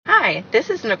Hi, this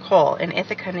is Nicole in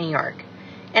Ithaca, New York.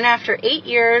 And after 8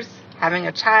 years, having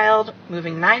a child,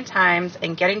 moving 9 times,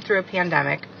 and getting through a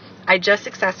pandemic, I just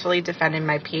successfully defended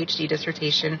my PhD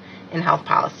dissertation in health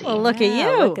policy. Well, look at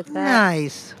you. Look at that.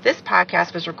 Nice. This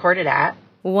podcast was recorded at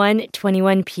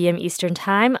 1:21 p.m. Eastern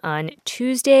Time on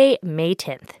Tuesday, May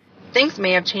 10th. Things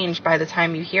may have changed by the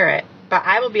time you hear it, but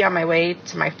I will be on my way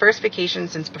to my first vacation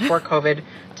since before COVID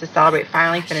to celebrate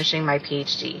finally finishing my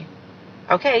PhD.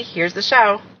 Okay, here's the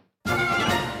show.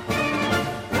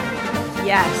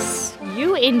 Yes,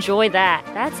 you enjoy that.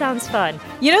 That sounds fun.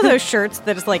 You know those shirts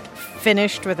that is like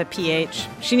finished with a PH?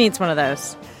 She needs one of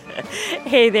those.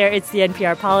 Hey there, it's the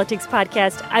NPR Politics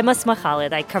Podcast. I'm Asma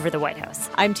Khalid. I cover the White House.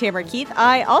 I'm Tamara Keith.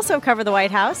 I also cover the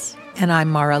White House. And I'm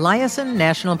Mara Liasson,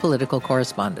 national political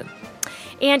correspondent.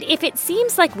 And if it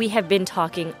seems like we have been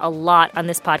talking a lot on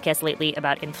this podcast lately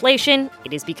about inflation,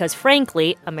 it is because,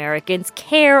 frankly, Americans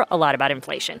care a lot about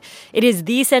inflation. It is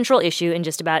the central issue in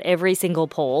just about every single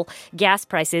poll. Gas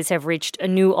prices have reached a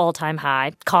new all-time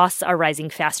high. Costs are rising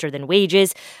faster than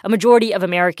wages. A majority of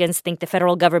Americans think the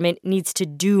federal government needs to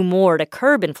do more to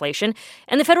curb inflation.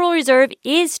 And the Federal Reserve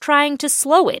is trying to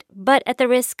slow it, but at the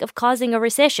risk of causing a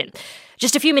recession.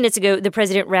 Just a few minutes ago, the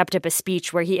president wrapped up a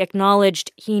speech where he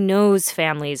acknowledged he knows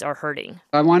families are hurting.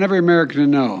 I want every American to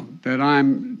know that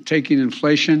I'm taking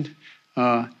inflation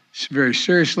very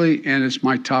seriously, and it's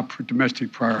my top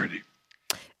domestic priority.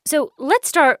 So let's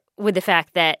start with the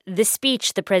fact that the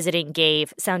speech the president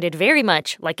gave sounded very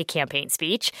much like a campaign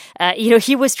speech.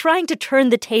 He was trying to turn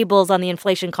the tables on the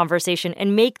inflation conversation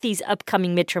and make these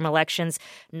upcoming midterm elections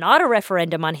not a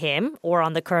referendum on him or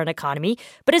on the current economy,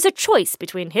 but as a choice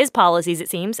between his policies,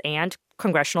 it seems, and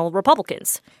congressional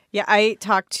Republicans. Yeah, I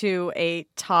talked to a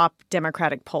top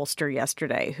Democratic pollster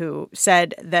yesterday who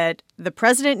said that the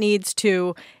president needs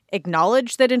to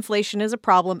acknowledge that inflation is a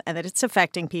problem and that it's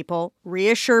affecting people,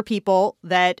 reassure people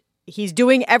that he's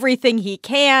doing everything he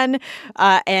can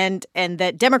and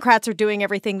that Democrats are doing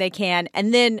everything they can,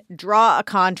 and then draw a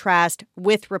contrast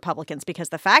with Republicans. Because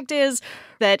the fact is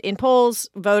that in polls,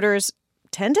 voters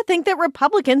tend to think that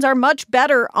Republicans are much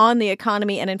better on the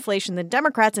economy and inflation than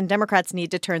Democrats, and Democrats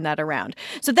need to turn that around.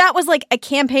 So that was like a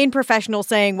campaign professional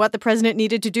saying what the president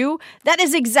needed to do. That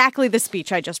is exactly the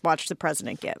speech I just watched the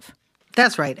president give.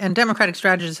 That's right. And Democratic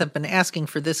strategists have been asking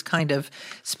for this kind of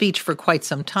speech for quite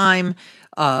some time.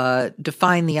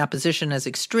 Define the opposition as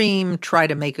extreme, try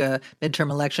to make a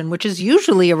midterm election, which is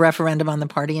usually a referendum on the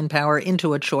party in power,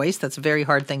 into a choice. That's a very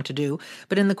hard thing to do.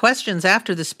 But in the questions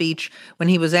after the speech, when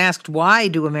he was asked, why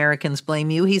do Americans blame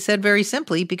you? He said very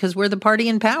simply, because we're the party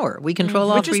in power. We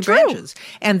control all three branches.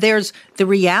 And there's the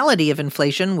reality of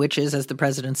inflation, which is, as the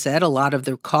president said, a lot of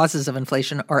the causes of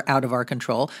inflation are out of our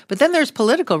control. But then there's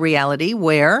political reality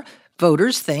where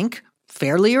voters think,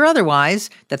 fairly or otherwise,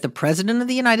 that the president of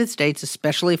the United States,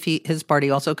 especially if his party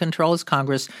also controls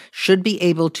Congress, should be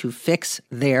able to fix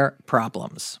their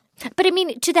problems. But I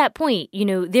mean, to that point,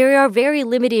 there are very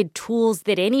limited tools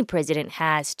that any president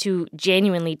has to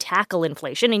genuinely tackle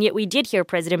inflation. And yet we did hear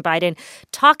President Biden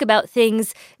talk about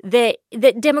things that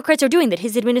Democrats are doing, that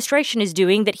his administration is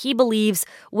doing, that he believes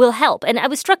will help. And I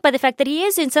was struck by the fact that he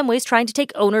is in some ways trying to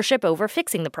take ownership over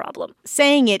fixing the problem.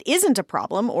 Saying it isn't a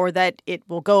problem or that it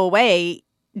will go away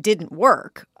didn't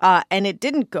work, and it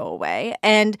didn't go away.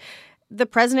 And the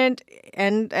president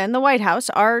and the White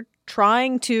House are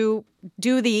trying to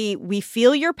do we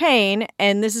feel your pain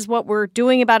and this is what we're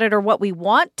doing about it or what we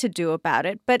want to do about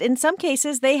it. But in some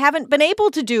cases, they haven't been able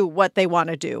to do what they want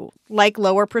to do, like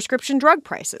lower prescription drug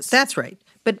prices. That's right.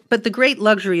 But the great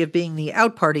luxury of being the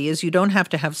out party is you don't have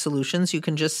to have solutions. You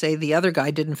can just say the other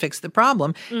guy didn't fix the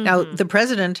problem. Mm-hmm. Now, the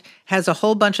president has a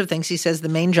whole bunch of things. He says the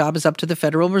main job is up to the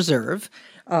Federal Reserve,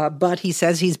 but he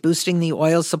says he's boosting the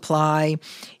oil supply.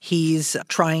 He's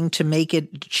trying to make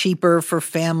it cheaper for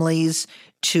families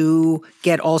to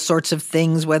get all sorts of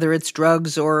things, whether it's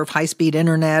drugs or high-speed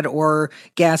internet or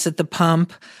gas at the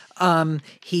pump.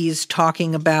 He's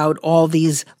talking about all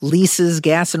these leases,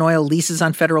 gas and oil leases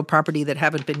on federal property that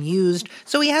haven't been used.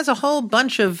 So he has a whole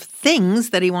bunch of things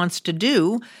that he wants to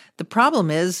do. The problem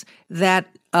is that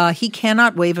he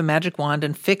cannot wave a magic wand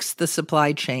and fix the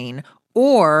supply chain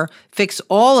or fix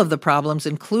all of the problems,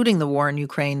 including the war in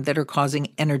Ukraine, that are causing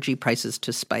energy prices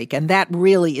to spike. And that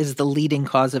really is the leading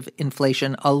cause of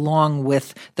inflation, along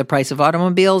with the price of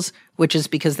automobiles, which is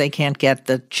because they can't get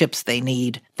the chips they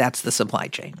need. That's the supply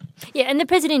chain. Yeah, and the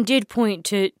president did point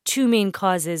to two main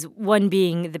causes, one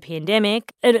being the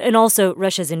pandemic and also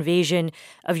Russia's invasion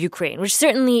of Ukraine, which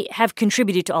certainly have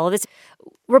contributed to all of this.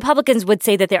 Republicans would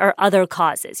say that there are other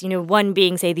causes, one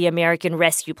being, say, the American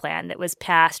Rescue Plan that was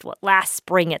passed, last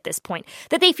spring at this point,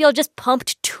 that they feel just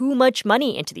pumped too much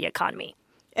money into the economy.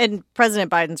 And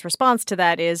President Biden's response to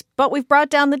that is, but we've brought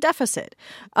down the deficit.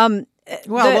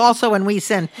 Also, when we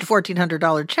sent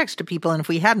 $1,400 checks to people, and if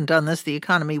we hadn't done this, the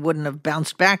economy wouldn't have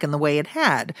bounced back in the way it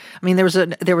had. I mean,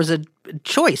 there was a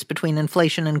choice between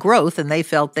inflation and growth, and they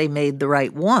felt they made the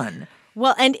right one.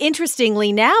 Well, and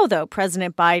interestingly now, though,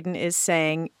 President Biden is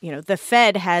saying, the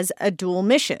Fed has a dual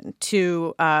mission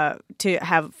to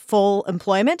have full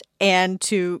employment and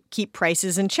to keep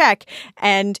prices in check.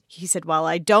 And he said, while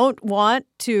I don't want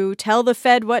to tell the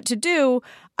Fed what to do,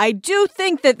 I do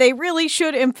think that they really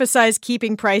should emphasize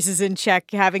keeping prices in check,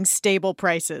 having stable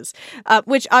prices,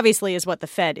 which obviously is what the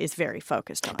Fed is very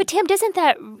focused on. But Tam, doesn't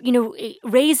that,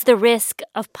 raise the risk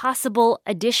of possible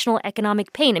additional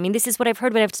economic pain? I mean, this is what I've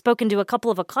heard when I've spoken to a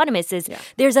couple of economists is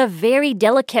there's a very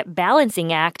delicate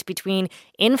balancing act between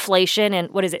inflation and,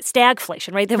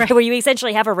 stagflation, right? Where you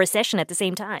essentially have a recession at the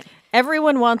same time.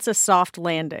 Everyone wants a soft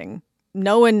landing.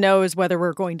 No one knows whether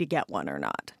we're going to get one or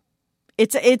not.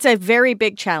 It's a very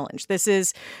big challenge. This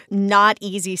is not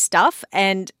easy stuff.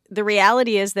 And the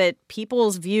reality is that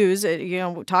people's views,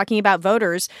 talking about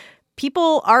voters,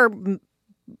 people are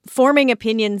forming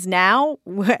opinions now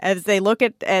as they look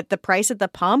at the price at the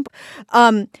pump.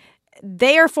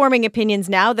 They are forming opinions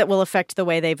now that will affect the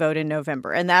way they vote in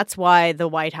November. And that's why the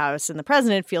White House and the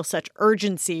president feel such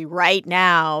urgency right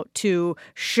now to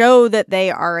show that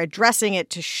they are addressing it,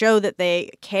 to show that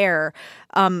they care,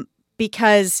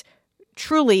 because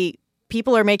truly,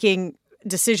 people are making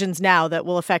decisions now that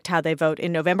will affect how they vote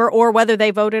in November or whether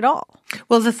they vote at all.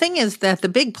 Well, the thing is that the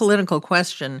big political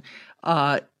question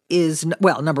is,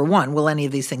 number one, will any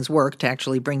of these things work to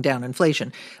actually bring down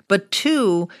inflation? But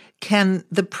two, can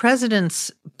the president's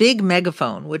big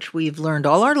megaphone, which we've learned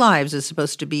all our lives is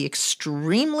supposed to be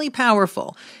extremely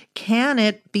powerful, can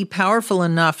it be powerful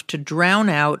enough to drown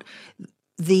out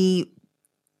the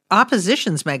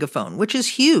opposition's megaphone, which is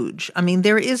huge? I mean,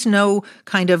 there is no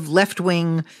kind of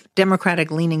left-wing,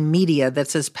 Democratic-leaning media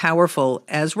that's as powerful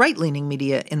as right-leaning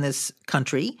media in this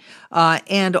country.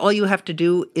 And all you have to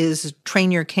do is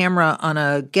train your camera on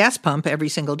a gas pump every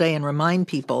single day and remind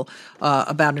people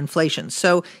about inflation.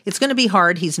 So it's going to be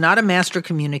hard. He's not a master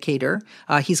communicator.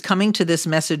 He's coming to this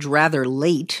message rather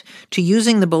late, to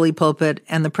using the bully pulpit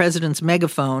and the president's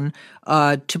megaphone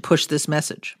to push this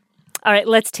message. All right,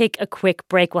 let's take a quick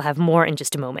break. We'll have more in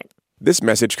just a moment. This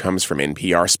message comes from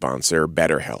NPR sponsor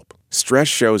BetterHelp. Stress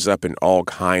shows up in all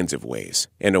kinds of ways.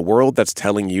 In a world that's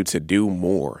telling you to do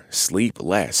more, sleep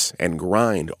less, and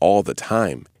grind all the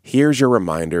time, here's your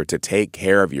reminder to take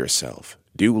care of yourself,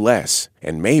 do less,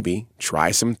 and maybe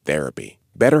try some therapy.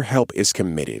 BetterHelp is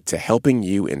committed to helping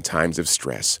you in times of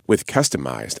stress with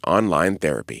customized online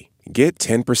therapy. Get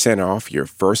 10% off your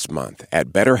first month at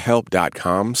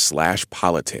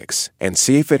BetterHelp.com/politics and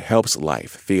see if it helps life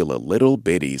feel a little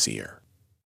bit easier.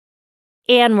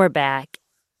 And we're back.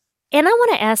 And I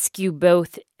want to ask you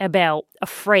both about a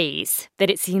phrase that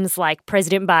it seems like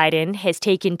President Biden has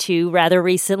taken to rather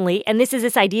recently. And this is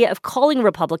this idea of calling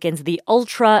Republicans the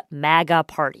ultra MAGA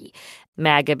party.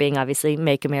 MAGA being obviously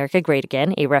Make America Great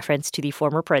Again, a reference to the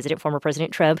former President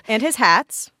Trump. And his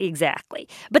hats. Exactly.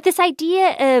 But this idea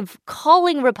of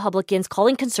calling Republicans,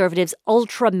 calling conservatives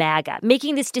ultra MAGA,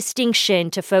 making this distinction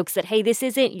to folks that, hey, this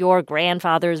isn't your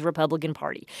grandfather's Republican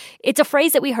Party. It's a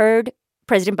phrase that we heard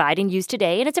President Biden use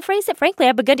today, and it's a phrase that, frankly,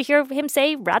 I've begun to hear him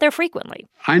say rather frequently.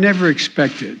 I never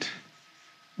expected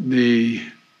the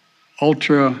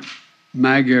ultra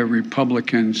MAGA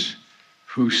Republicans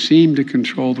who seem to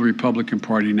control the Republican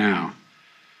Party now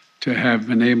to have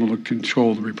been able to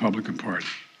control the Republican Party.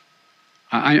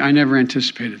 I never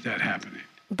anticipated that happening.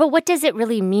 But what does it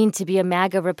really mean to be a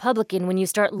MAGA Republican when you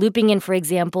start looping in, for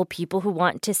example, people who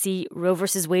want to see Roe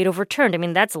versus Wade overturned? I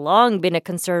mean, that's long been a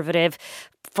conservative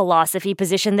philosophy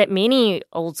position that many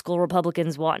old school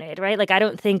Republicans wanted, right? Like, I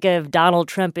don't think of Donald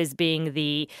Trump as being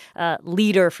the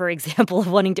leader, for example,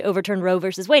 of wanting to overturn Roe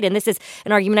versus Wade. And this is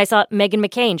an argument I saw Meghan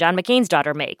McCain, John McCain's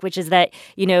daughter, make, which is that,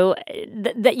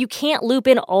 that you can't loop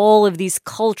in all of these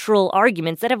cultural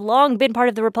arguments that have long been part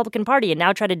of the Republican Party and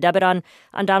now try to dub it on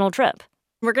Donald Trump.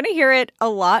 We're going to hear it a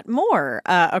lot more,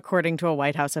 according to a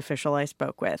White House official I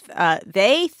spoke with.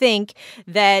 They think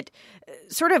that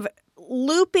sort of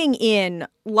looping in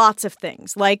lots of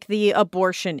things like the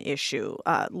abortion issue,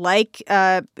 like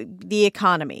the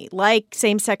economy, like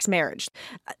same-sex marriage.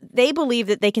 They believe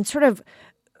that they can sort of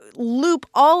loop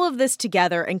all of this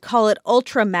together and call it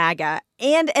ultra MAGA,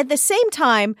 and at the same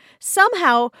time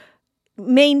somehow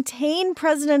maintain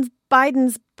President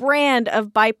Biden's brand of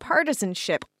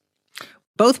bipartisanship.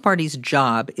 Both parties'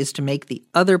 job is to make the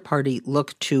other party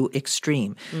look too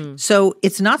extreme. So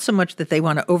it's not so much that they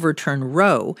want to overturn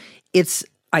Roe. It's,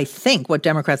 I think, what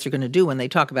Democrats are going to do when they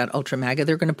talk about ultra MAGA.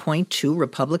 They're going to point to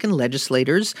Republican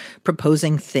legislators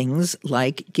proposing things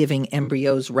like giving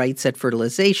embryos rights at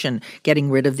fertilization,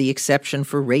 getting rid of the exception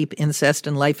for rape, incest,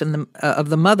 and life of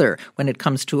the mother when it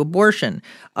comes to abortion,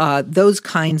 those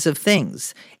kinds of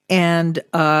things. And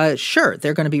sure,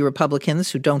 there are going to be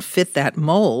Republicans who don't fit that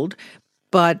mold,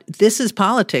 but this is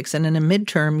politics, and in a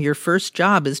midterm, your first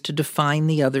job is to define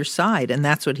the other side, and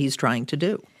that's what he's trying to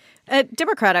do. A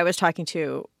Democrat I was talking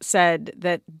to said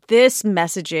that this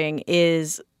messaging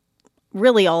is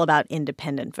really all about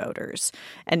independent voters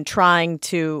and trying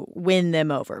to win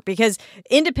them over, because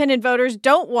independent voters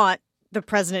don't want the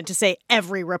president to say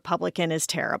every Republican is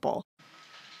terrible.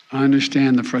 I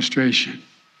understand the frustration,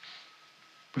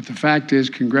 but the fact is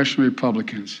congressional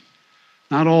Republicans,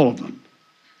 not all of them,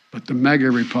 but the mega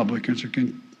Republicans are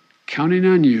counting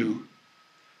on you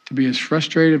to be as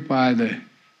frustrated by the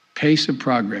pace of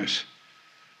progress,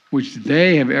 which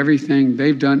they've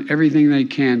done everything they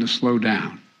can to slow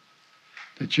down,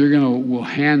 that will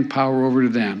hand power over to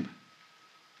them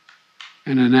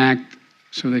and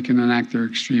so they can enact their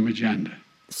extreme agenda.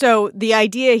 So the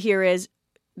idea here is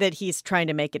that he's trying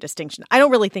to make a distinction. I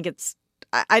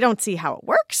don't see how it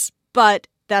works, but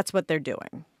that's what they're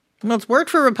doing. Well, it's worked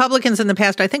for Republicans in the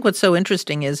past. I think what's so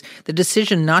interesting is the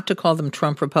decision not to call them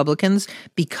Trump Republicans,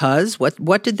 because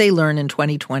what did they learn in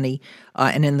 2020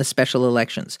 and in the special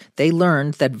elections? They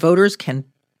learned that voters can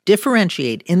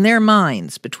differentiate in their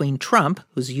minds between Trump,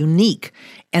 who's unique,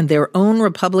 and their own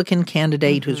Republican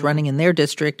candidate who's running in their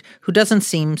district who doesn't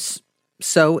seem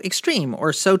so extreme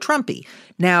or so Trumpy.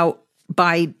 Now,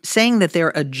 by saying that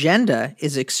their agenda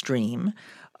is extreme,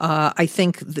 I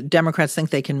think the Democrats think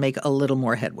they can make a little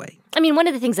more headway. I mean, one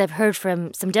of the things I've heard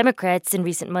from some Democrats in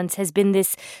recent months has been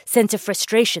this sense of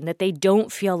frustration that they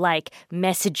don't feel like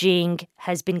messaging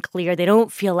has been clear. They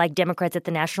don't feel like Democrats at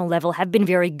the national level have been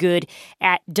very good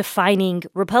at defining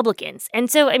Republicans.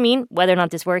 And so, I mean, whether or not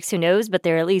this works, who knows? But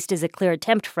there at least is a clear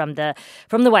attempt from the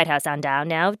White House on down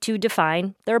now to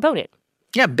define their opponent.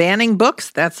 Yeah, banning books,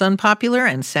 that's unpopular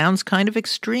and sounds kind of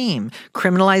extreme.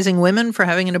 Criminalizing women for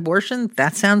having an abortion,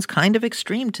 that sounds kind of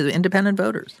extreme to the independent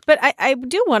voters. But I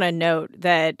do want to note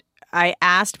that I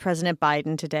asked President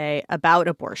Biden today about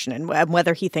abortion and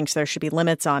whether he thinks there should be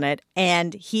limits on it.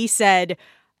 And he said,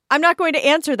 I'm not going to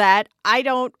answer that. I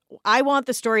want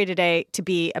the story today to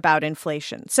be about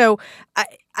inflation. So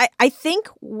I think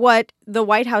what the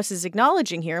White House is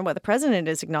acknowledging here and what the president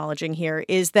is acknowledging here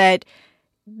is that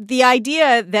the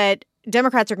idea that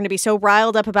Democrats are going to be so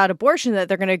riled up about abortion that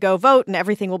they're going to go vote and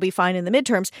everything will be fine in the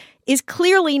midterms is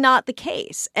clearly not the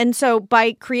case. And so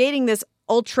by creating this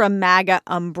ultra MAGA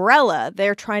umbrella,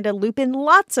 they're trying to loop in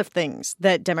lots of things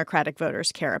that Democratic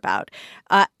voters care about,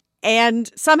 and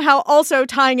somehow also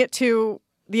tying it to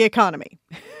the economy.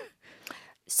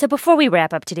 So before we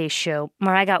wrap up today's show,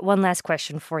 Mara, I got one last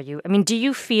question for you. I mean, do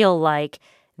you feel like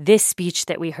this speech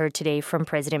that we heard today from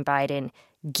President Biden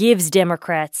gives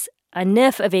Democrats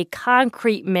enough of a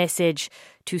concrete message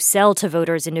to sell to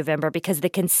voters in November? Because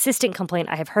the consistent complaint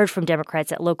I have heard from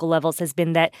Democrats at local levels has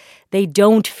been that they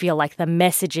don't feel like the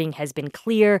messaging has been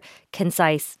clear,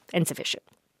 concise, and sufficient.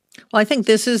 Well, I think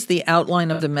this is the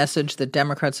outline of the message that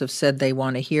Democrats have said they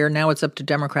want to hear. Now it's up to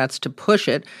Democrats to push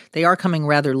it. They are coming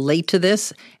rather late to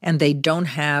this, and they don't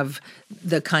have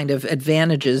the kind of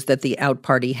advantages that the out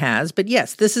party has. But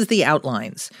yes, this is the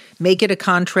outlines. Make it a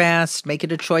contrast, make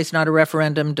it a choice, not a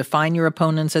referendum, define your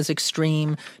opponents as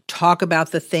extreme, talk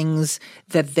about the things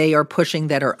that they are pushing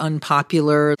that are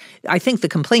unpopular. I think the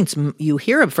complaints you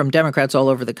hear from Democrats all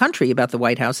over the country about the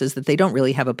White House is that they don't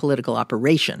really have a political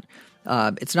operation.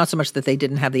 It's not so much that they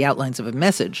didn't have the outlines of a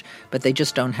message, but they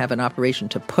just don't have an operation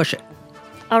to push it.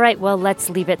 All right, well, let's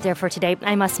leave it there for today.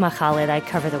 I'm Asma Khalid. I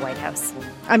cover the White House.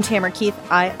 I'm Tamara Keith.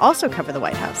 I also cover the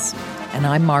White House. And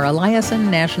I'm Mara Liasson,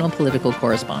 national political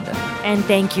correspondent. And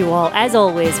thank you all, as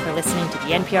always, for listening to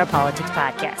the NPR Politics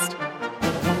Podcast.